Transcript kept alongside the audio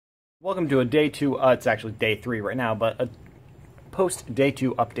Welcome to a day 2, it's actually day 3 right now, but a post-day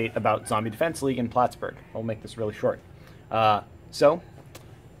 2 update about Zombie Defense League in Plattsburgh. I'll make this really short. Day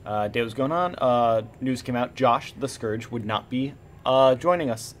was going on, news came out, Josh the Scourge would not be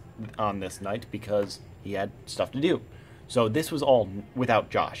joining us on this night because he had stuff to do. So this was all without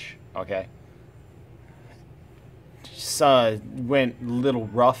Josh, okay? Just went a little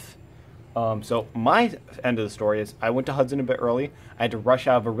rough. So my end of the story is I went to Hudson a bit early. I had to rush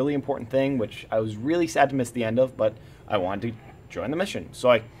out of a really important thing, which I was really sad to miss the end of, but I wanted to join the mission.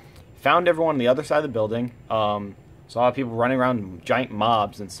 So I found everyone on the other side of the building. Saw people running around, giant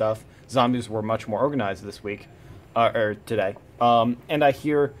mobs and stuff. Zombies were much more organized this week, or today. And I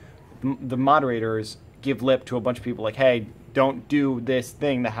hear the moderators give lip to a bunch of people like, hey, don't do this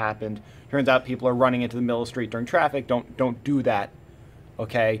thing that happened. Turns out people are running into the middle of the street during traffic. Don't do that.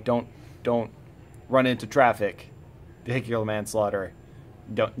 Okay, don't run into traffic, vehicular manslaughter.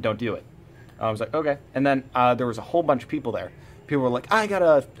 Don't do it. I was like, okay. And then there was a whole bunch of people there. People were like, I got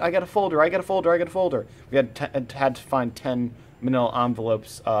a folder. We had to find 10 manila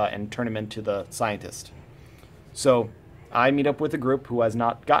envelopes and turn them into the scientist. So I meet up with a group who has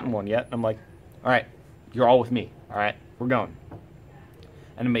not gotten one yet. I'm like, all right, you're all with me. All right, we're going.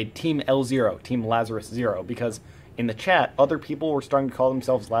 And I made Team L0, Team Lazarus 0, because in the chat, other people were starting to call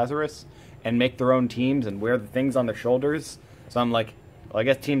themselves Lazarus and make their own teams and wear the things on their shoulders. So I'm like, well, I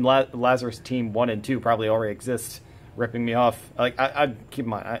guess Team Lazarus Team 1 and 2 probably already exist, ripping me off. Like, I keep in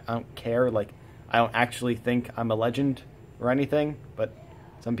mind, I don't care. Like, I don't actually think I'm a legend or anything, but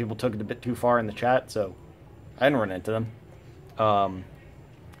some people took it a bit too far in the chat, so I didn't run into them.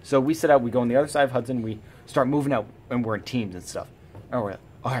 So we set out, we go on the other side of Hudson, we start moving out, and we're in teams and stuff. And we're like,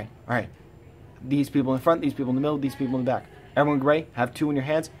 all right. These people in the front, these people in the middle, these people in the back. Everyone gray, have 2 in your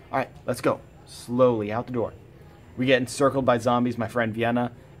hands. All right, let's go. Slowly out the door. We get encircled by zombies. My friend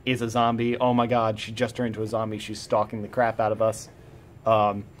Vienna is a zombie. Oh my god, she just turned into a zombie. She's stalking the crap out of us.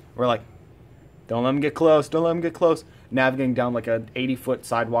 We're like, don't let them get close. Don't let them get close. Navigating down like a 80-foot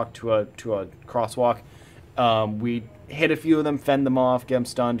sidewalk to a crosswalk. We hit a few of them, fend them off, get them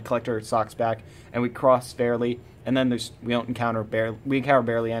stunned, collect our socks back, and we cross fairly. And then we encounter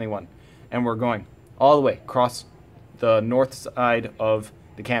barely anyone. And we're going all the way across the north side of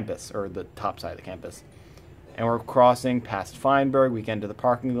the campus, or the top side of the campus. And we're crossing past Feinberg. We get into the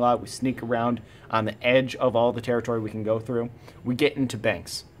parking lot. We sneak around on the edge of all the territory we can go through. We get into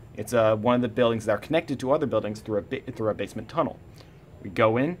Banks. It's one of the buildings that are connected to other buildings through a basement tunnel. We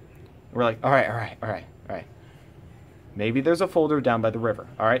go in. We're like, all right. Maybe there's a folder down by the river.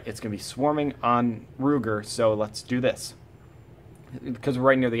 All right, it's going to be swarming on Ruger, so let's do this. Because we're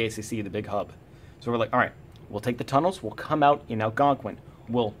right near the ACC, the big hub. So we're like, all right, we'll take the tunnels, we'll come out in Algonquin.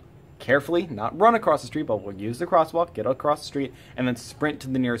 We'll carefully, not run across the street, but we'll use the crosswalk, get across the street, and then sprint to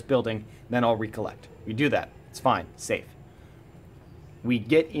the nearest building, then I'll recollect. We do that. It's fine. Safe. We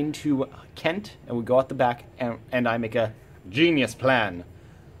get into Kent, and we go out the back, and I make a genius plan.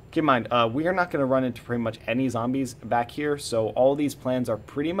 Keep in mind, we are not going to run into pretty much any zombies back here, so all these plans are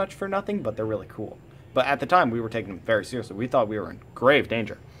pretty much for nothing, but they're really cool. But at the time, we were taking them very seriously. We thought we were in grave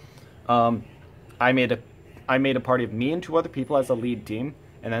danger. I made a party of me and 2 other people as a lead team,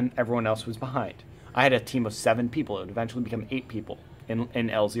 and then everyone else was behind. I had a team of 7 people. It would eventually become 8 people in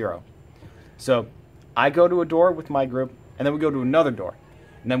L0. So I go to a door with my group, and then we go to another door.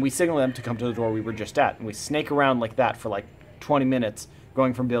 And then we signal them to come to the door we were just at. And we snake around like that for like 20 minutes,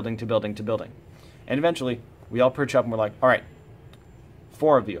 going from building to building to building. And eventually, we all perch up and we're like, all right,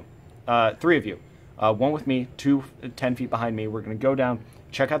 3 of you. 1 with me, 2 10 feet behind me. We're going to go down,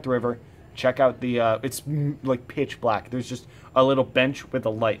 check out the river, check out the, it's like pitch black. There's just a little bench with a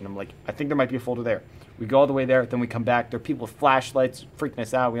light. And I'm like, I think there might be a folder there. We go all the way there, then we come back. There are people with flashlights freaking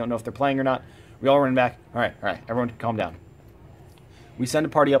us out. We don't know if they're playing or not. We all run back. All right, everyone calm down. We send a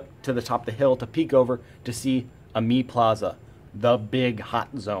party up to the top of the hill to peek over to see Ami Plaza, the big hot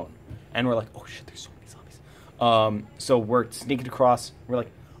zone. And we're like, oh shit, there's so many zombies. So we're sneaking across. We're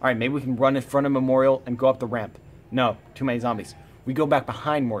like, all right, maybe we can run in front of Memorial and go up the ramp. No, too many zombies. We go back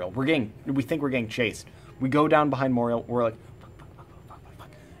behind Memorial. We think we're getting chased. We go down behind Memorial. We're like, fuck.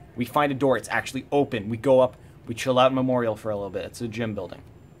 We find a door. It's actually open. We go up. We chill out in Memorial for a little bit. It's a gym building.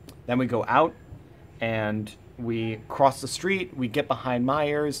 Then we go out, and we cross the street. We get behind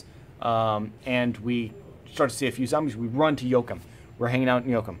Myers, and we start to see a few zombies. We run to Yoakum. We're hanging out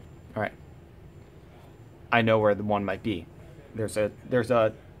in Yoakum. All right. I know where the one might be. There's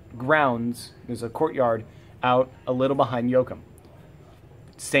a grounds. There's a courtyard out a little behind Yoakum.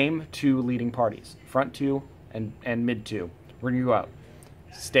 Same 2 leading parties, front 2 and mid 2. We're gonna go out,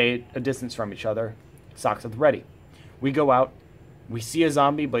 stay a distance from each other, socks at the ready. We go out. We see a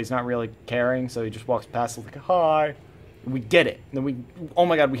zombie, but he's not really caring, so he just walks past us like, hi. We get it. And then oh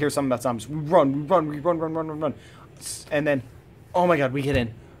my god, we hear something about zombies. We run. And then, oh my god, we get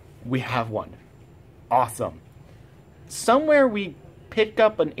in. We have one. Awesome. Somewhere we pick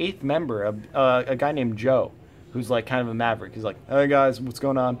up an 8th member, a guy named Joe, who's like kind of a maverick. He's like, hey guys, what's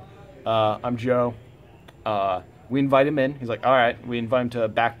going on? I'm Joe. We invite him in. He's like, all right. We invite him to a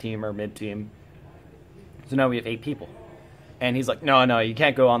back team or mid team. So now we have 8 people. And he's like, no, you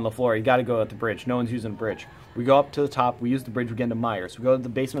can't go on the floor. You got to go at the bridge. No one's using the bridge. We go up to the top. We use the bridge. We get into Myers. We go to the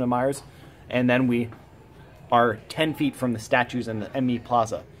basement of Myers. And then we are 10 feet from the statues in the ME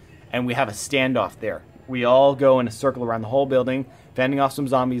Plaza. And we have a standoff there. We all go in a circle around the whole building, fending off some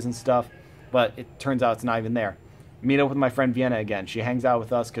zombies and stuff. But it turns out it's not even there. Meet up with my friend Vienna again. She hangs out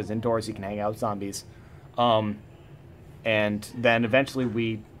with us because indoors you can hang out with zombies. And then eventually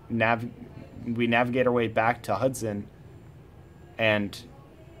we navigate our way back to Hudson. And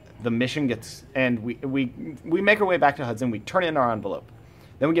the mission gets, and we make our way back to Hudson. We turn in our envelope.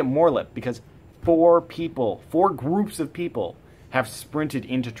 Then we get more lip because 4 groups of people have sprinted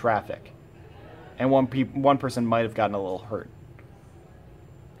into traffic, and one person might have gotten a little hurt.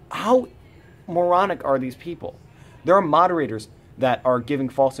 How moronic are these people? There are moderators that are giving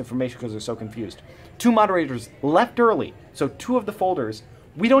false information because they're so confused. 2 moderators left early, so 2 of the folders,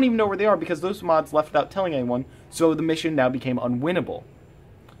 we don't even know where they are because those mods left without telling anyone, so the mission now became unwinnable.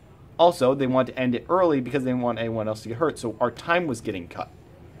 Also, they wanted to end it early because they didn't want anyone else to get hurt, so our time was getting cut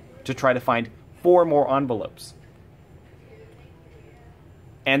to try to find 4 more envelopes.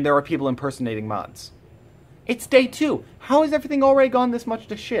 And there are people impersonating mods. It's day 2. How has everything already gone this much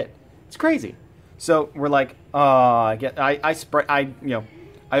to shit? It's crazy. So we're like, I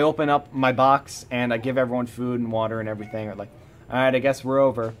open up my box and I give everyone food and water and everything. We're like, all right, I guess we're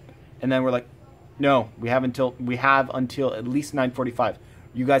over. And then we're like, no, we have until at least 9:45.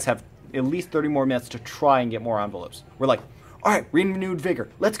 You guys have at least 30 more minutes to try and get more envelopes. We're like, all right, renewed vigor.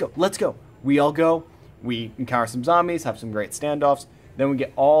 Let's go. We all go. We encounter some zombies, have some great standoffs. Then we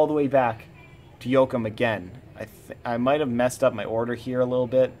get all the way back to Yoakum again. I might have messed up my order here a little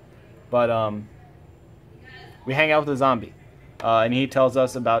bit, but we hang out with a zombie. And he tells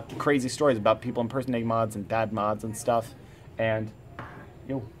us about crazy stories about people impersonating mods and bad mods and stuff. And,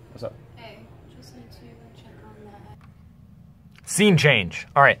 yo, what's up? Hey, just need to check on that. Scene change.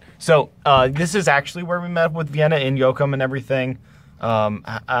 All right, so this is actually where we met up with Vienna in Yoakum and everything. I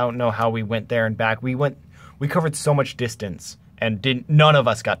don't know how we went there and back. We covered so much distance, and none of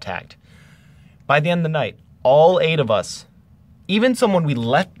us got tagged. By the end of the night, all 8 of us, even someone we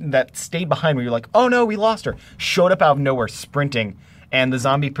left that stayed behind, we were like, oh no, we lost her, showed up out of nowhere sprinting, and the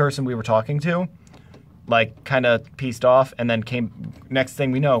zombie person we were talking to, like, kind of pieced off, and then next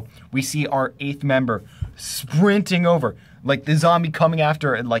thing we know, we see our 8th member sprinting over, like the zombie coming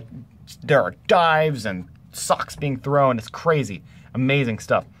after, and like, there are dives and socks being thrown. It's crazy. Amazing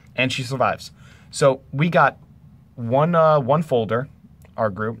stuff. And she survives. So we got one folder, our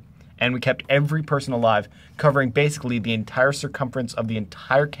group, and we kept every person alive, covering basically the entire circumference of the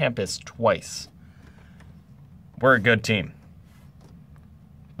entire campus twice. We're a good team.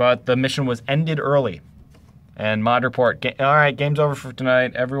 But the mission was ended early. And mod report, all right, game's over for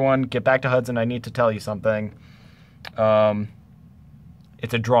tonight. Everyone get back to Hudson. I need to tell you something.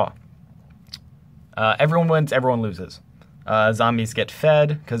 It's a draw. Everyone wins, everyone loses. Zombies get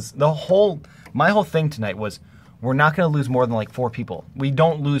fed, because my whole thing tonight was, we're not going to lose more than like 4 people. We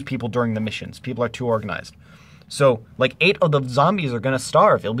don't lose people during the missions. People are too organized. So, like, 8 of the zombies are going to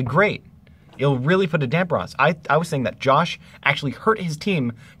starve. It'll be great. It'll really put a damper on us. I was saying that Josh actually hurt his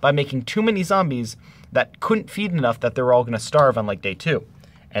team by making too many zombies that couldn't feed enough that they were all going to starve on, like, day 2.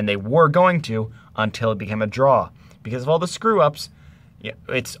 And they were going to until it became a draw. Because of all the screw-ups,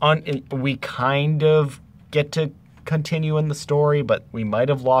 we kind of get to continue in the story, but we might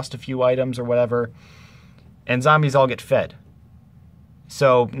have lost a few items or whatever. And zombies all get fed.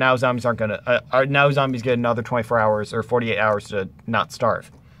 So now zombies now zombies get another 24 hours or 48 hours to not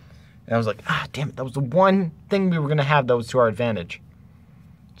starve. And I was like, damn it, that was the one thing we were going to have that was to our advantage.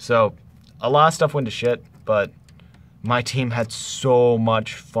 So a lot of stuff went to shit, but my team had so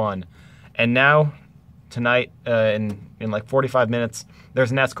much fun. And now, tonight, in like 45 minutes,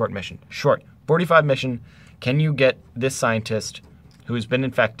 there's an escort mission. Short, 45 mission. Can you get this scientist who's been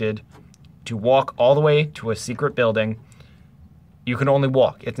infected to walk all the way to a secret building? You can only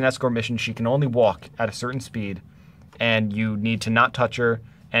walk. It's an escort mission. She can only walk at a certain speed, and you need to not touch her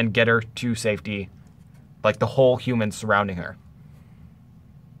and get her to safety, like the whole humans surrounding her.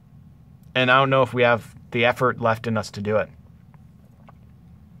 And I don't know if we have the effort left in us to do it.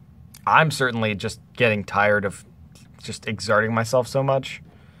 I'm certainly just getting tired of just exerting myself so much.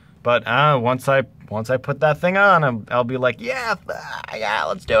 But once I put that thing on, I'll be like, yeah,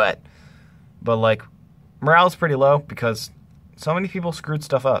 let's do it. But like, morale's pretty low because so many people screwed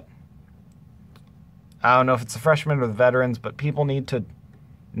stuff up. I don't know if it's the freshmen or the veterans, but people need to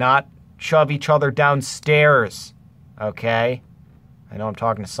not shove each other downstairs. Okay? I know I'm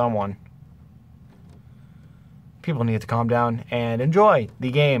talking to someone. People need to calm down and enjoy the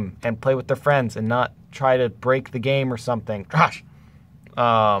game and play with their friends and not try to break the game or something. Gosh.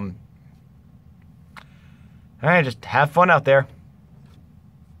 Alright, just have fun out there.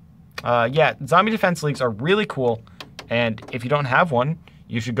 Yeah, zombie defense leagues are really cool. And if you don't have one,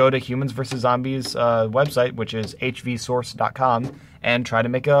 you should go to Humans vs. Zombies website, which is hvsource.com, and try to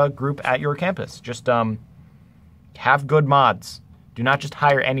make a group at your campus. Just have good mods. Do not just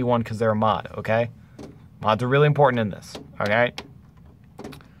hire anyone because they're a mod, okay? Mods are really important in this, alright?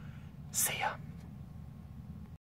 See ya.